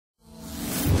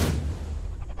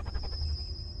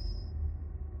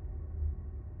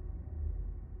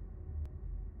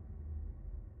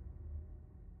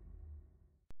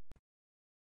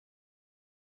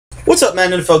What's up,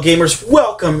 Madden NFL gamers?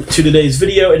 Welcome to today's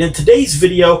video, and in today's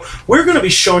video we're going to be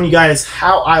showing you guys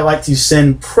how I like to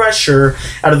send pressure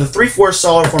out of the 3-4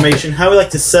 solid formation, how we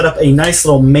like to set up a nice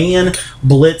little man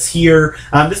blitz here.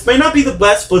 This may not be the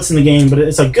best blitz in the game, but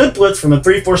it's a good blitz from the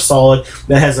 3-4 solid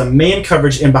that has a man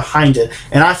coverage in behind it,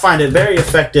 and I find it very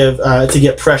effective to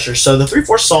get pressure. So the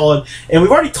 3-4 solid, and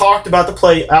we've already talked about the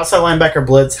play outside linebacker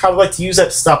blitz, how we like to use that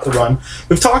to stop the run.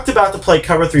 We've talked about the play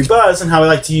cover 3 buzz and how we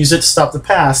like to use it to stop the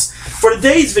pass. For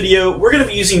today's video, we're going to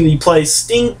be using the play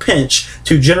sting pinch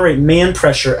to generate man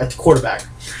pressure at the quarterback.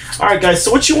 Alright guys, so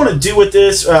what you want to do with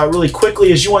this really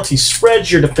quickly is you want to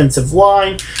spread your defensive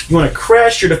line, you want to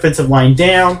crash your defensive line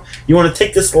down, you want to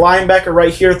take this linebacker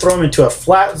right here, throw him into a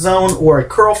flat zone or a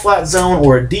curl flat zone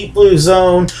or a deep blue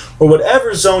zone or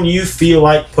whatever zone you feel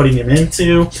like putting him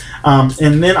into.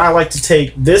 And then I like to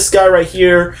take this guy right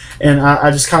here and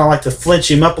I just kind of like to flinch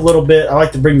him up a little bit. I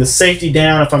like to bring the safety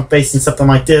down if I'm facing something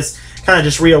like this. Kind of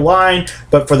just realign,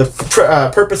 but for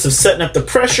the purpose of setting up the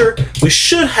pressure, we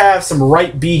should have some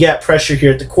right B-gap pressure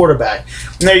here at the quarterback.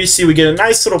 And there you see we get a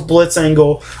nice little blitz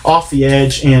angle off the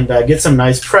edge and get some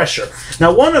nice pressure.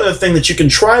 Now, one other thing that you can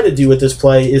try to do with this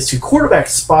play is to quarterback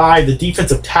spy the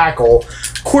defensive tackle,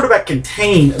 quarterback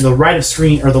contain the right of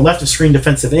screen or the left of screen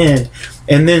defensive end,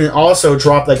 and then also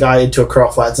drop that guy into a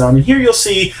curl flat zone. And here you'll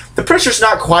see the pressure's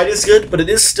not quite as good, but it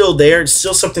is still there. It's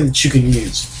still something that you can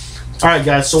use. Alright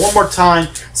guys, so one more time,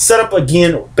 set up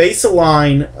again, base a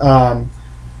line,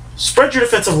 spread your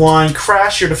defensive line,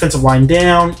 crash your defensive line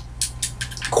down,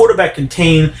 quarterback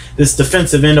contain this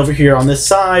defensive end over here on this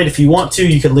side. If you want to,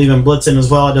 you could leave him blitzing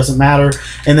as well, it doesn't matter.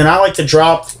 And then I like to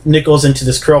drop Nichols into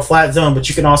this curl flat zone, but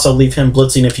you can also leave him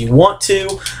blitzing if you want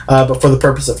to, but for the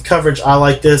purpose of coverage, I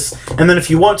like this. And then if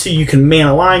you want to, you can man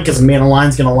align, because man align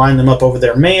is going to line them up over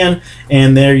their man,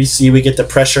 and there you see we get the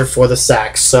pressure for the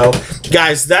sack. So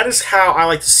guys, that is how I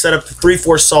like to set up the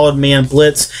 3-4 solid man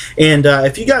blitz. And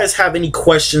if you guys have any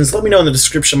questions, let me know in the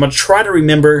description. I'm going to try to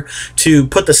remember to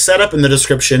put the setup in the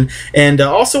description. And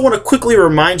also want to quickly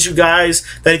remind you guys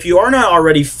that if you are not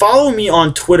already, follow me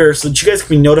on Twitter so that you guys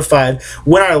can be notified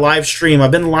when I live stream.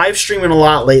 I've been live streaming a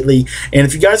lot lately, and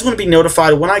if you guys want to be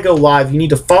notified when I go live, you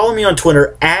need to follow me on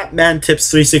Twitter at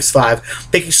MaddenTips365.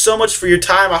 Thank you so much for your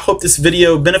time. I hope this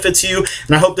video benefits you,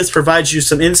 and I hope this provides you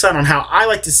some insight on how I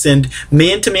like to send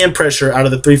man-to-man pressure out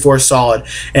of the 3-4 solid.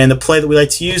 And the play that we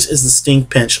like to use is the sting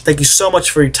pinch. Thank you so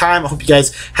much for your time. I hope you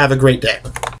guys have a great day.